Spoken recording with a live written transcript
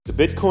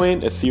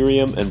Bitcoin,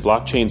 Ethereum, and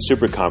Blockchain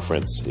Super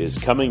Conference is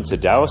coming to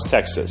Dallas,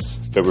 Texas,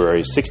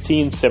 February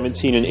 16,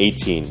 17, and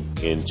 18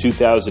 in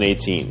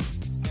 2018.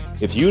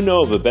 If you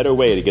know of a better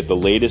way to get the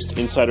latest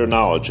insider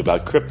knowledge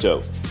about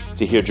crypto,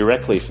 to hear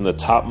directly from the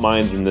top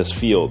minds in this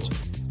field,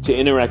 to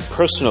interact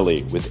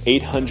personally with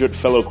 800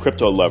 fellow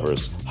crypto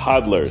lovers,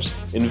 hodlers,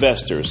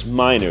 investors,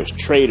 miners,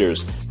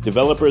 traders,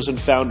 developers, and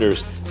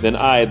founders, then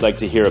I'd like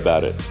to hear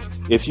about it.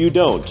 If you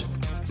don't,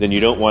 then you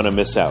don't want to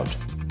miss out.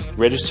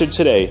 Register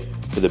today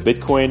for the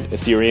Bitcoin,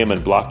 Ethereum,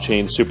 and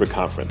Blockchain Super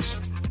Conference.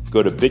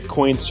 Go to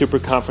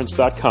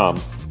bitcoinsuperconference.com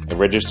and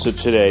register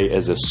today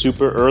as a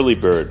super early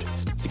bird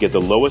to get the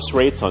lowest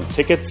rates on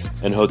tickets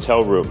and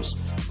hotel rooms.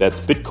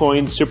 That's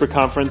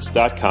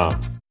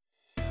bitcoinsuperconference.com.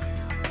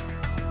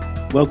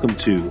 Welcome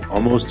to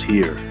Almost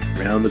Here,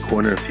 Round the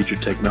Corner Future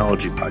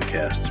Technology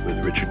Podcasts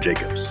with Richard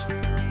Jacobs.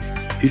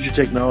 Future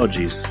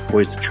technologies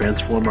poised to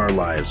transform our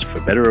lives for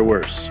better or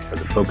worse are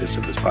the focus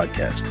of this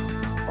podcast.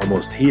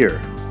 Almost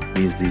Here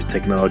means these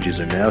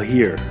technologies are now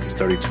here and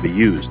starting to be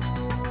used,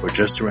 or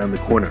just around the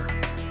corner,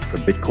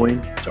 from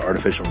Bitcoin to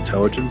artificial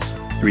intelligence,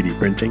 3D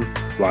printing,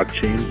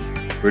 blockchain,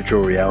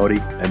 virtual reality,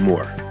 and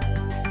more.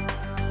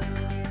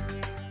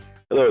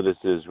 Hello, this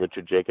is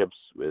Richard Jacobs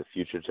with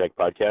Future Tech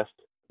Podcast.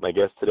 My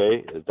guest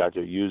today is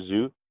Dr. Yu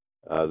Zhu,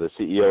 the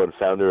CEO and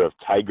founder of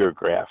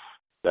TigerGraph.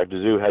 Dr.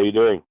 Zhu, how are you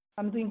doing?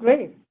 I'm doing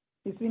great.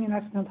 It's really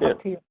nice to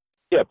talk to you.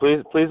 Yeah,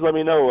 please let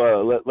me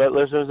know, let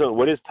listeners know,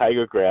 what is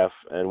TigerGraph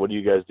and what do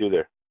you guys do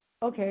there?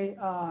 Okay,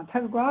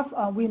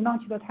 TigerGraph, we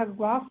launched the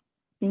TigerGraph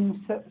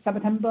in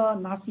September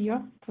last year,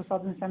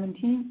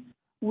 2017.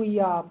 We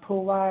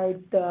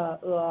provide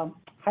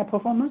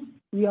high-performance,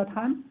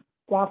 real-time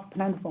graph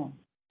platform.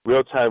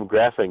 Real-time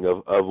graphing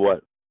of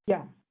what?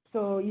 Yeah,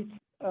 so it's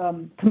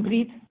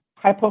complete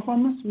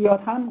high-performance,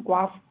 real-time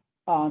graph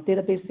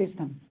database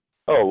system.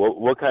 Oh,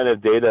 what kind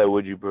of data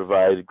would you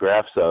provide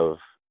graphs of?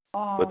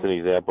 What's an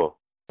example?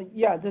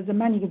 Yeah, there's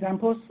many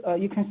examples.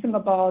 You can think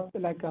about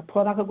like a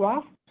product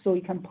graph. So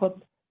you can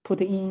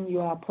put in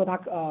your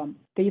product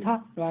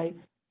data, right?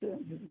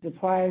 The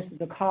price,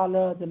 the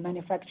color, the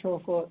manufacturer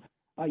for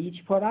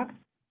each product.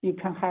 You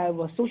can have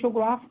a social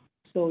graph.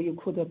 So you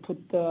could put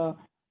your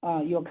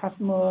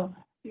customer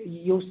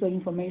user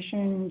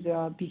information,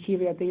 the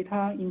behavior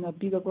data in a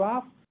bigger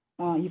graph.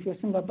 If you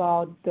think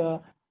about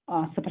the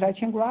supply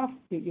chain graph,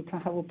 you can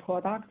have a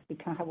product, you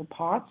can have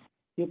parts,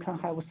 you can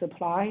have a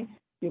supply,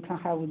 you can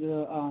have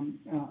the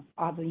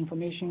other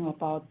information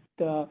about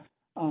the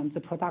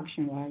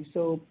production, right?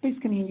 So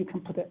basically, you can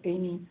put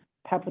any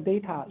type of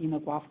data in a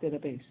graph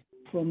database,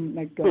 from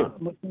like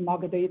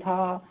log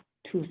data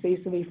to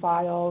CSV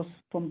files,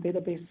 from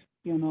database,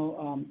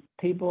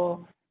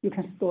 table. You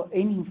can store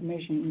any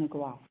information in a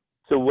graph.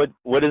 So what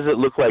does it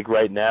look like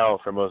right now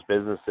for most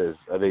businesses?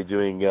 Are they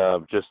doing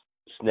just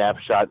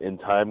snapshot in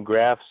time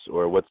graphs,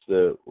 or what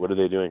are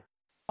they doing?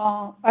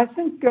 I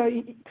think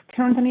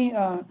currently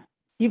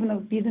even a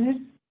business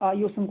are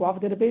using graph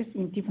database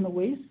in different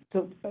ways.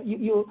 So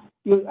you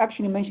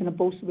actually mentioned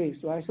both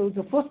ways, right? So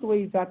the first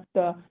way is that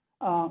a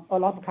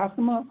lot of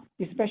customers,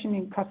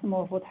 especially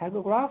customer for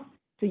TigerGraph,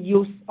 to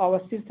use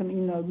our system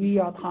in a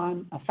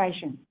real-time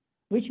fashion,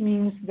 which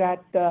means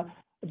that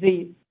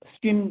they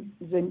stream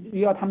the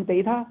real-time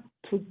data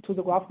to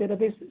the graph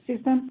database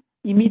system.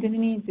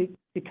 Immediately they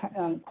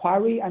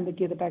query and they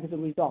get back the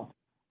result.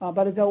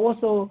 But there are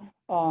also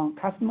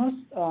customers,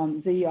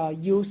 they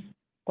use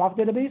graph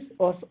database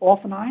as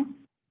offline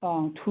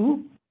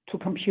tool to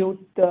compute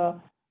the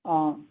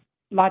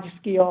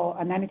large-scale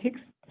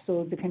analytics,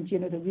 so they can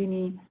generate a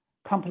really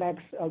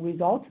complex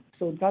result.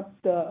 So that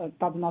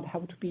does not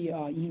have to be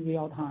in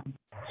real time.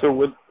 So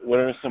what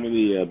are some of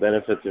the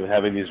benefits of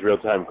having these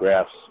real-time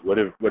graphs? What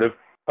have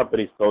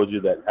companies told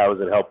you that? How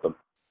has it helped them?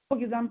 For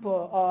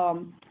example,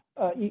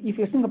 if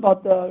you think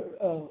about the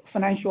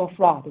financial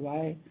fraud,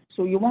 right?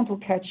 So you want to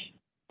catch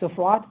the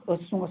fraud as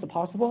soon as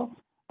possible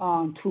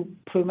to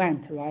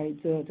prevent, right,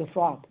 the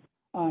fraud.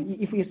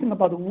 If you think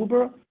about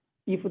Uber,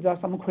 if there are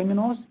some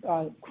criminals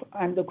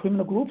and the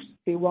criminal groups,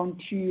 they want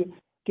to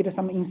get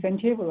some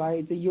incentive,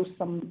 right? They use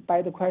some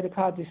buy the credit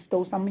card, they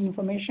stole some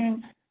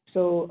information.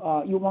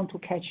 So you want to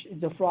catch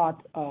the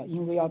fraud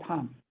in real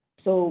time.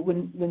 So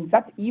when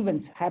that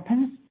event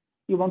happens,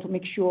 you want to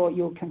make sure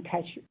you can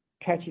catch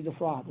the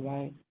fraud,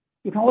 right?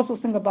 You can also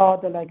think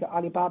about like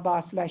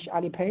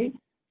Alibaba/Alipay,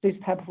 this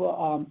type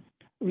of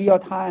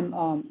real-time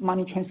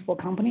money transfer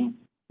company.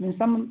 When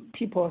some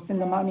people send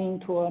the money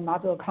to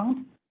another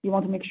account, you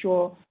want to make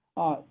sure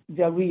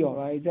they're real,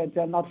 right?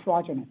 They're not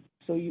fraudulent.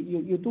 So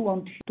you do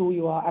want to do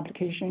your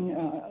application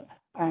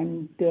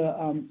and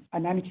the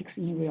analytics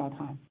in real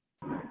time.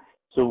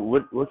 So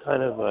what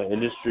kind of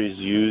industries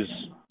use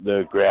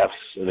the graphs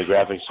and the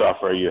graphing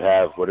software you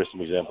have? What are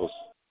some examples?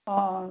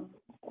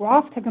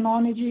 Graph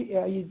technology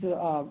is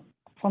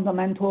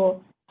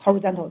fundamental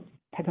horizontal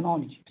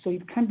technology. So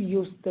it can be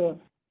used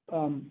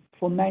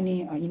for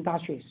many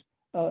industries.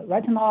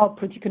 Right now,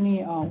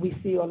 particularly, we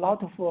see a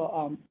lot of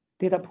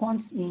data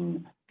points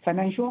in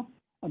financial,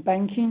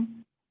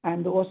 banking,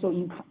 and also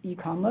in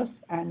e-commerce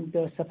and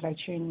the supply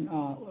chain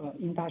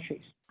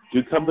industries.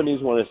 Do companies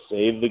want to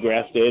save the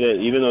graph data,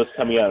 even though it's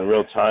coming out in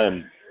real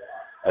time?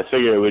 I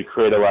figure it would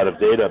create a lot of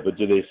data, but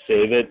do they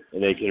save it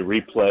and they can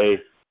replay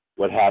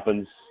what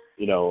happens,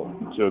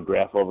 to a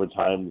graph over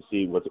time to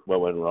see what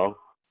went wrong?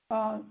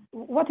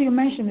 What you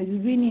mentioned is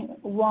really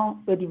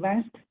one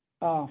advanced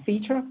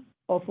feature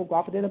of a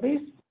graph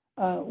database.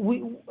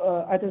 We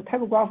at the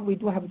TigerGraph, we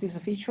do have this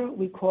feature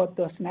we call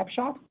the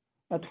snapshot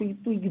to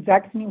do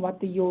exactly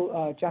what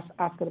you just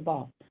asked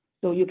about.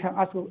 So you can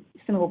ask a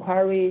single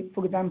query,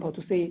 for example,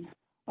 to say,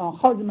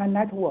 how does my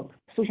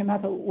social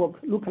network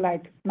look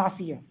like last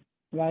year,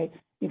 right?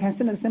 You can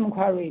send the same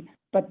query,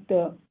 but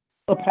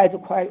apply the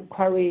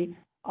query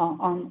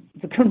on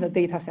the current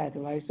data set,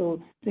 right?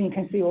 So then you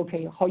can see,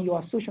 okay, how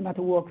your social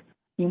network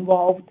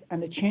evolved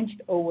and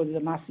changed over the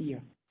last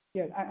year.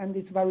 Yeah, and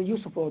it's very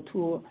useful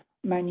to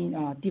many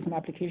different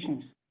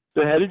applications.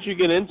 So how did you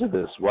get into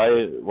this? Why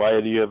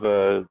do you have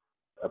a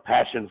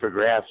passion for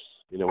graphs?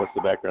 What's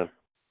the background?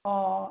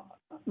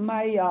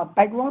 My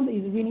background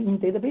is really in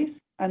database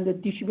and the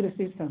distributed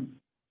system.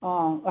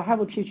 I have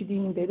a PhD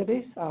in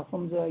database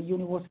from the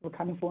University of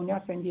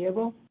California, San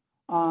Diego.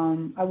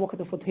 I worked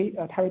for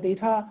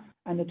Teradata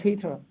and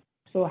Twitter.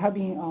 So I have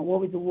been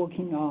always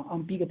working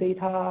on big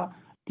data,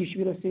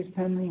 distributed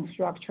system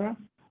infrastructure.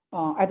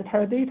 At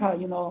Teradata,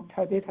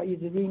 Teradata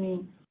is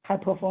really high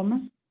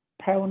performance,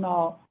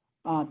 parallel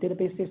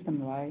database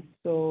system, right?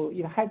 So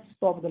it has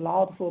solved a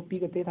lot for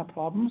big data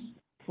problems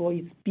for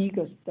its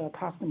biggest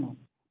customer.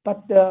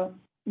 But there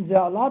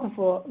are a lot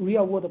of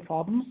real world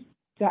problems.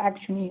 They're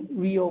actually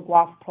real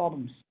graph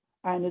problems,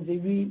 and they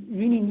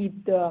really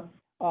need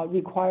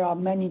require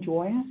many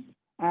joins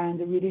and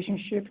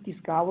relationship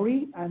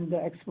discovery and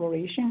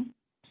exploration.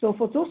 So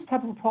for those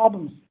type of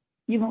problems,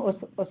 even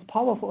as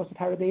powerful as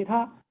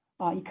Teradata,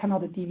 it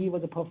cannot deliver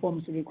the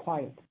performance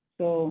required.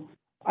 So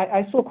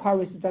I saw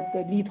queries that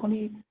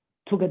literally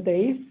took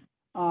days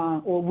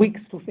or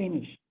weeks to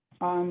finish.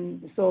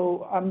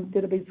 So I'm a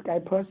database guy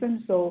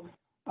person, so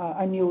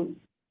I knew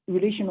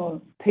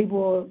relational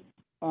table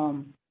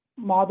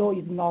model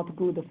is not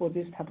good for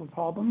this type of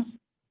problems.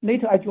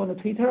 Later, I joined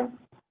Twitter.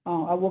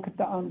 I worked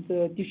on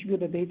the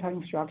distributed data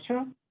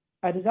infrastructure.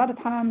 At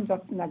that time,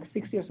 that's like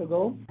 6 years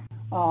ago,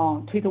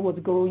 Twitter was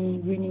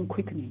growing really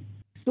quickly.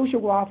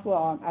 Social graph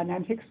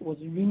analytics was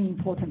really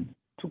important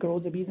to grow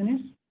the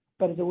business,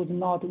 but there was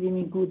not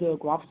really good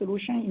graph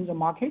solution in the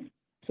market.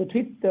 So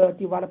Twitter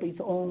developed its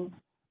own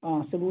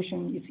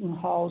solution. It's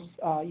in-house,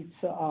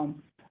 it's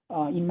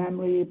in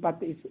memory, but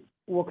it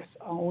works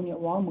on only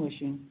one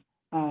machine.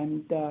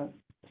 And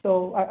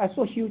so I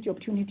saw a huge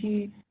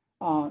opportunity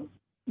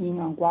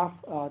in graph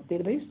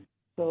database.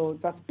 So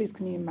that's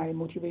basically my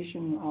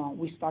motivation.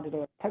 We started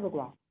a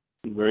TigerGraph.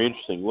 Very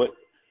interesting.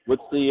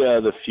 What's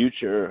the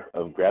future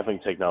of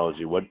graphing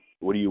technology? What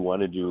do you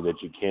want to do that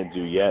you can't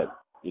do yet?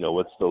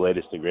 What's the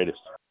latest and greatest?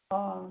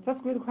 That's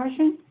a great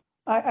question.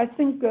 I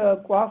think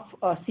graph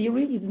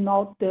theory is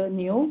not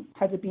new.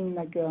 Has been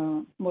like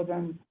more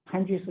than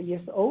hundreds of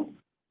years old.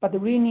 But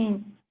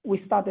really,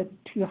 we started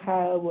to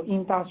have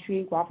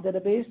industry graph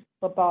database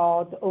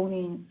about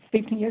only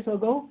 15 years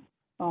ago.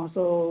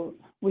 So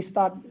we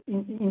start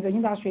in the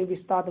industry.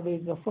 We started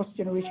with the first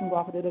generation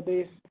graph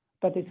database,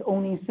 but it's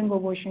only single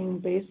version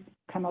based,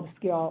 cannot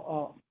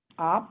scale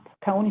up,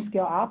 can only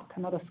scale up,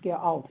 cannot scale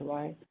out,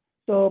 right?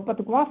 So, but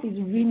the graph is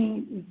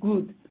really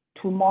good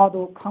to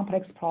model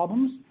complex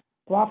problems.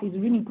 Graph is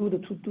really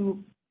good to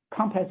do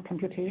complex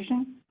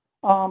computation.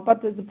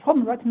 But the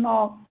problem right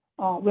now,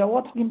 we are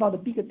all talking about the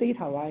big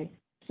data, right?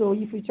 So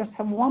if you just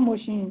have one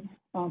machine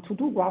to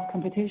do graph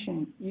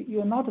computation,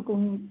 you're not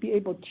going to be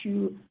able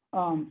to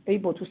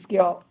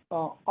scale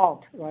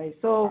out, right?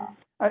 So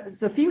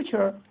the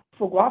future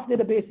for graph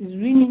database is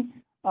really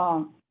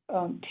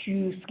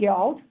to scale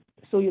out,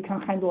 so you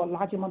can handle a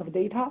large amount of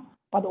data,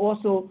 but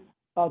also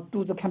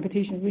do the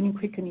computation really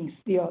quickly,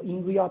 still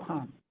in real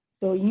time.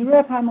 So in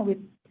real time, we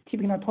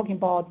typically are talking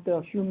about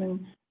the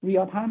human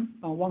real time,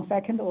 1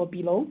 second or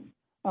below.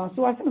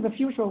 So I think the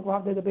future of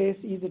graph database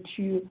is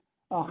to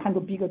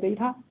handle bigger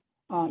data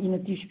in a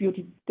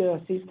distributed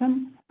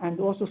system, and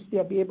also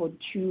still be able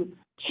to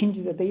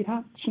change the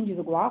data, change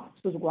the graph,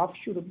 so the graph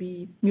should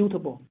be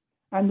mutable.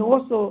 And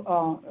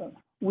also,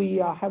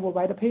 we have a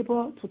white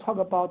paper to talk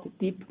about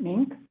deep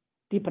link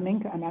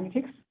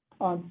analytics.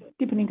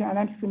 Deep link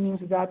analytics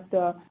means that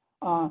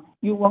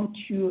you want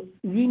to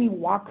really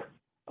walk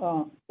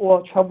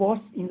or traverse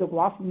in the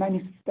graph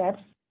many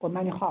steps or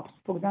many hops.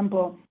 For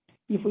example,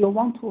 if you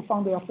want to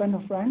find your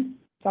friend,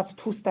 that's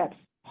 2 steps,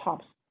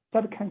 hops.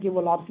 That can give a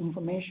lot of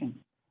information.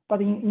 But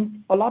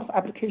in a lot of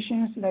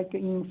applications, like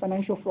in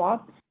financial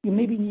fraud, you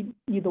maybe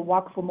need to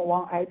walk from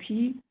one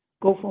IP,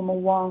 go from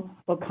one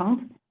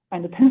account,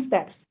 and 10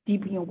 steps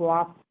deep in your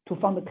graph to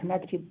find the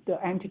connected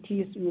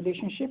entities,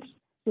 relationships.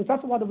 So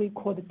that's what we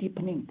call the deep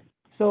link.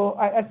 So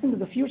I think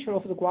the future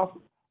of the graph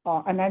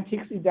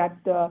analytics is that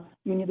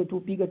you need to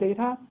do bigger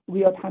data,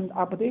 real-time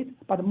update,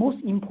 but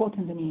most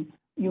importantly,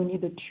 you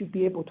need to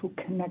be able to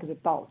connect the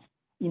dots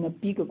in a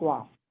bigger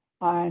graph.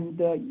 And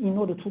in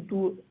order to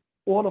do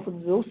all of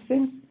those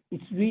things,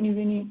 it's really,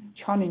 really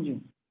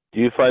challenging. Do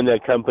you find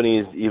that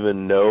companies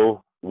even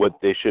know what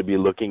they should be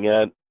looking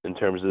at in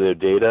terms of their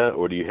data,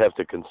 or do you have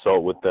to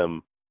consult with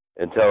them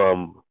and tell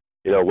them,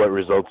 what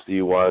results do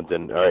you want,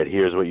 and all right,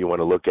 here's what you want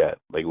to look at?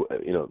 Like,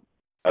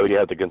 I would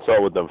have to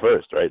consult with them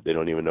first, right? They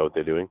don't even know what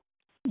they're doing.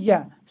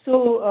 Yeah.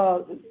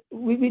 So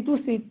we do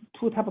see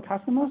two types of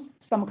customers.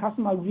 Some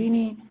customers are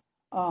really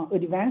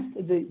advanced.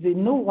 They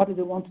know what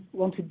they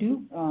want to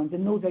do. They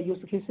know their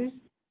use cases.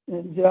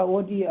 They are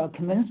already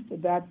convinced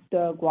that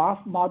the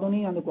graph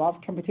modeling and the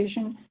graph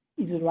computation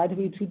is the right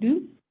way to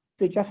do.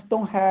 They just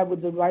don't have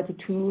the right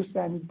tools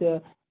and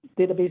the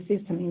database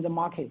system in the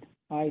market.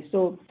 Right?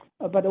 So,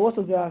 but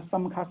also there are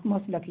some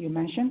customers, like you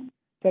mentioned,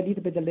 they're a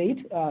little bit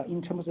late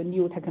in terms of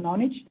new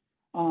technology.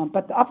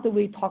 But after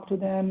we talk to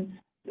them,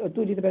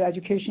 do a little bit of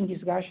education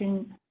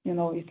discussion,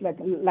 it's like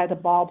light a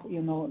bulb,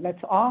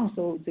 lights on,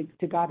 so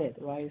they got it,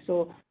 right?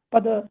 So,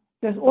 but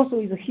there's also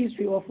is a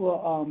history of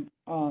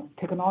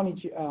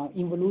technology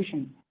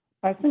evolution.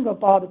 I think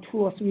about 2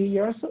 or 3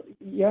 years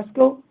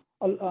ago,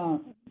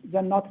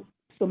 there are not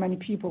so many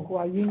people who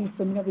are really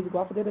familiar with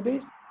graph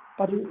database,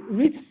 but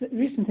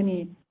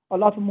recently, a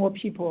lot more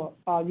people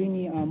are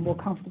really more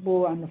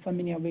comfortable and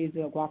familiar with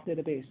the graph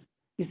database.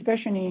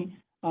 Especially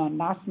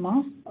last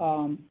month,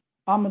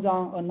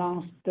 Amazon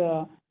announced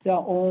their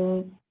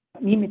own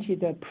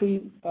limited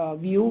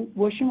preview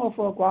version of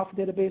a graph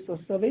database or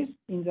service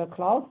in the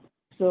cloud.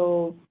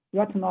 So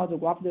right now, the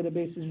graph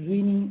database is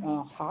really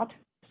hot.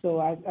 So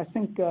I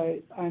think,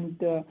 and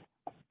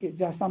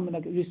there are some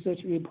research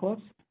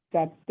reports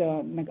that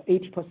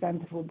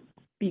 80% of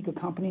bigger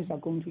companies are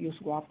going to use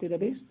graph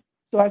database.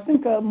 So I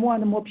think more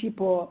and more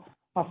people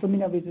are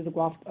familiar with the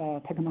graph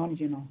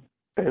technology now.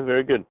 Okay,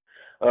 very good.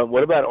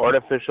 What about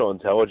artificial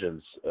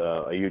intelligence?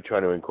 Are you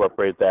trying to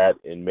incorporate that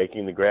in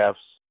making the graphs,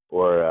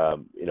 or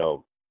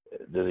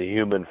does a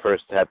human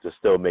first have to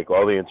still make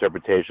all the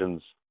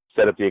interpretations,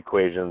 set up the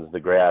equations, the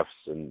graphs,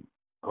 and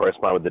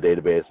correspond with the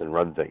database and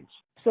run things?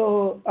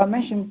 So I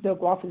mentioned the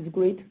graph is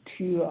great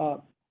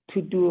to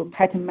do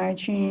pattern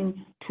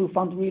matching, to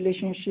find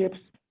relationships,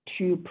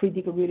 to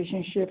predict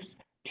relationships,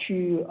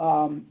 to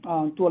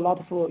do a lot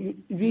of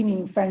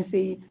really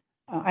fancy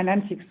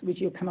analytics, which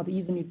you cannot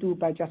easily do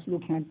by just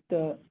looking at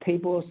the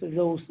tables,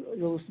 row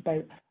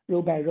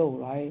by row,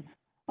 right?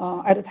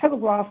 At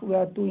TigerGraph, we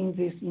are doing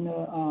this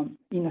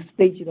in a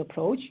staged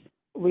approach.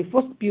 We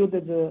first build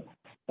the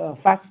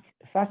best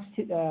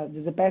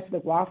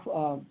graph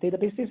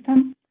database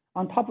system.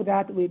 On top of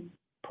that, we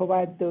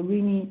provide the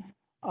really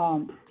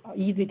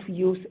easy to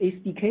use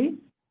SDK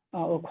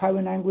or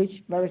query language,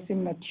 very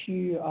similar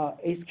to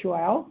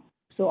SQL.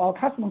 So our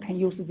customer can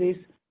use this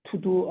to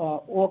do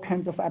all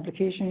kinds of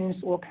applications,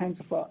 all kinds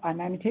of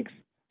analytics.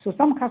 So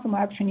some customers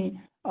actually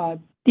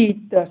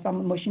did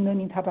some machine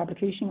learning type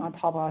application on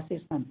top of our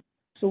system.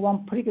 So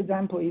one quick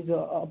example is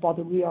about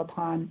the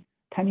real-time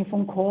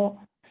telephone call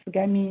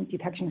scamming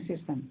detection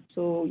system.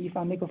 So if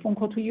I make a phone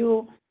call to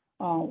you,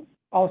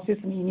 our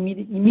system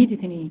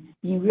immediately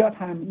in real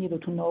time need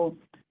to know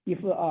if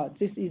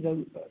this is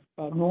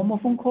a normal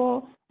phone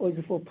call, or is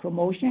it for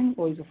promotion,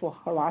 or is it for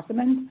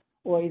harassment,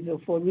 or is it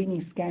for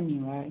really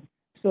scamming, right?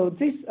 So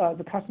this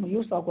the customer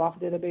use our graph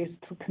database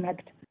to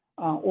connect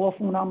all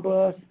phone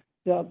numbers,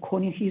 the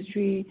calling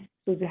history.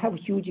 So they have a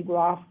huge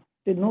graph.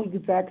 They know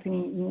exactly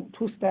in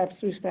 2 steps,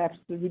 3 steps,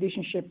 the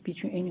relationship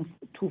between any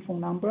 2 phone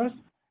numbers.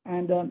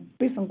 And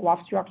based on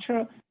graph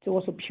structure, they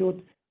also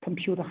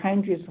compute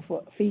hundreds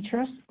of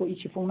features for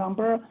each phone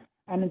number,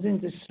 and then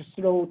they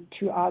throw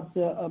 2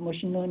 other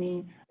machine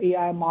learning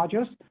AI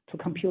modules to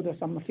compute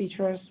some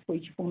features for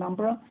each phone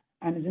number,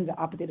 and then they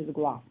update the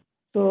graph.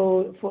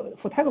 So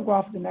for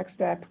TigerGraph, the next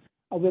step,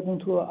 we're going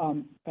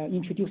to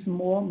introduce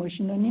more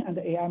machine learning and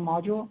the AI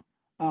module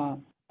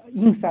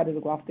inside of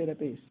the graph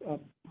database.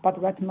 But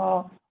right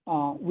now,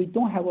 we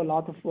don't have a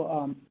lot of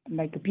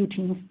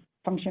built-in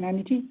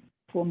functionality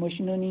for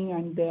machine learning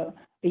and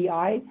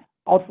AI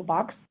out of the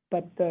box,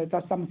 but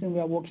that's something we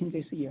are working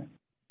this year.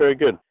 Very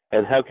good.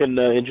 And how can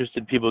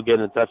interested people get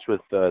in touch with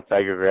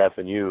TigerGraph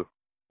and you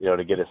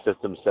to get a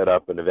system set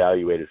up and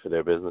evaluated for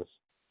their business?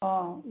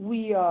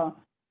 We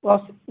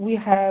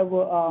have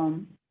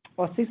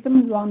a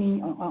system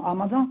running on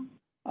Amazon.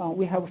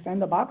 We have a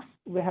sandbox.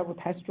 We have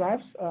test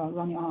drives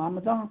running on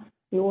Amazon.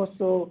 We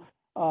also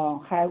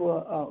have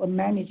a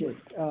managed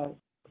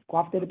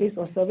graph database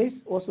or service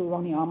also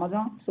running on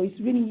Amazon. So it's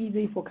really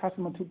easy for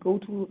customers to go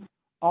to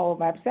our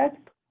website.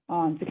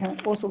 They can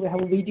also, we have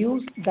videos,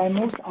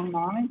 demos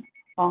online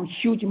on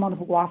huge amount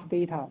of graph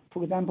data.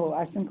 For example,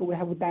 I think we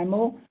have a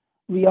demo,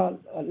 real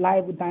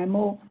live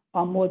demo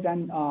on more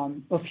than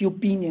a few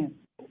billion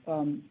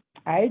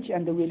edge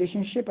and the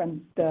relationship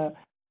and the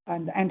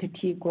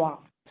entity graph.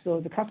 So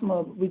the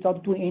customer,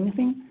 without doing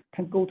anything,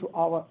 can go to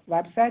our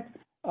website,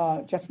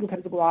 just look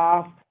at the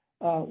graph.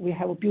 We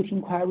have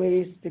built-in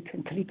queries. They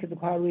can click the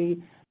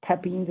query,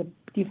 type in the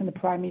different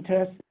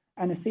parameters,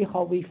 and see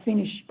how we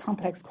finish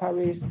complex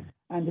queries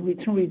and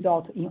return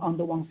result in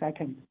under 1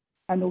 second.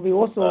 And we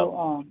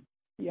also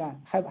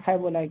have a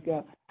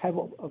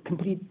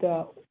complete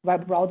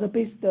web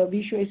browser-based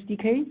Visual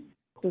SDK.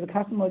 So the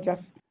customer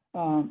just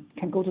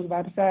can go to the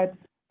website,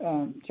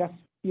 just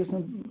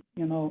using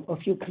a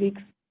few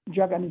clicks,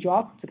 drag and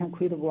drop. They can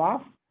create a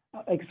graph,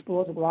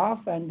 explore the graph,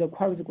 and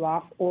query the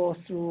graph all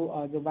through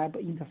the web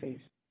interface.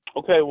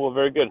 Okay, well,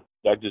 very good,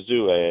 Dr.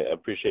 Zhu. I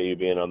appreciate you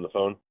being on the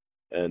phone,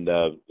 and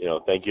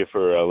thank you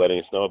for letting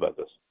us know about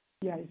this.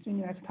 Yeah, it's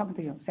really nice talking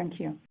to you. Thank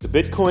you. The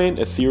Bitcoin,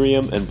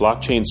 Ethereum, and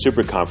Blockchain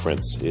Super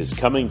Conference is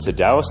coming to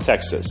Dallas,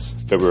 Texas,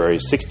 February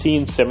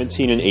 16,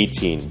 17, and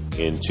 18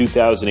 in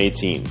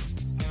 2018.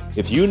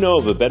 If you know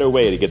of a better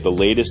way to get the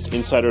latest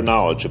insider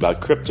knowledge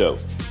about crypto,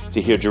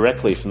 to hear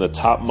directly from the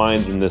top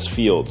minds in this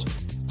field,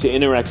 to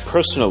interact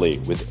personally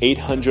with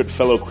 800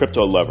 fellow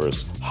crypto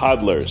lovers,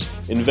 hodlers,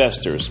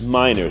 investors,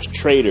 miners,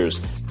 traders,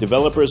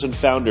 developers, and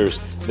founders,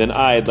 then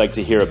I'd like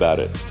to hear about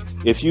it.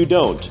 If you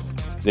don't,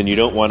 then you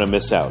don't want to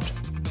miss out.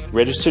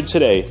 Register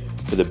today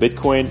for the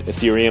Bitcoin,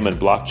 Ethereum, and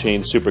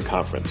Blockchain Super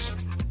Conference.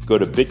 Go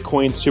to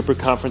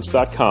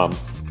bitcoinsuperconference.com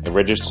and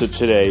register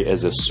today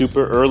as a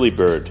super early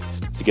bird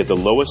to get the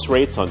lowest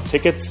rates on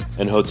tickets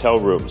and hotel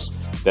rooms.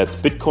 That's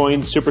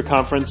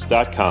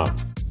bitcoinsuperconference.com.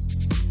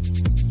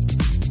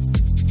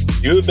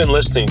 You have been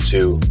listening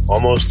to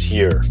Almost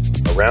Here,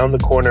 Around the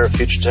Corner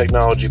Future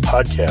Technology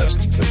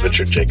podcast with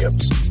Richard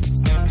Jacobs.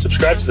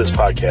 Subscribe to this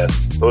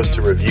podcast, post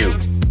a review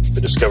to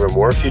discover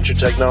more future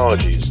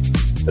technologies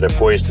that are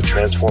poised to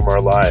transform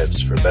our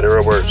lives for better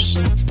or worse,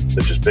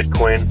 such as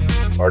Bitcoin,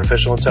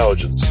 artificial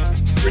intelligence,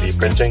 3D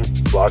printing,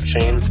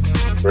 blockchain,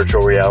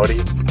 virtual reality,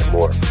 and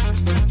more.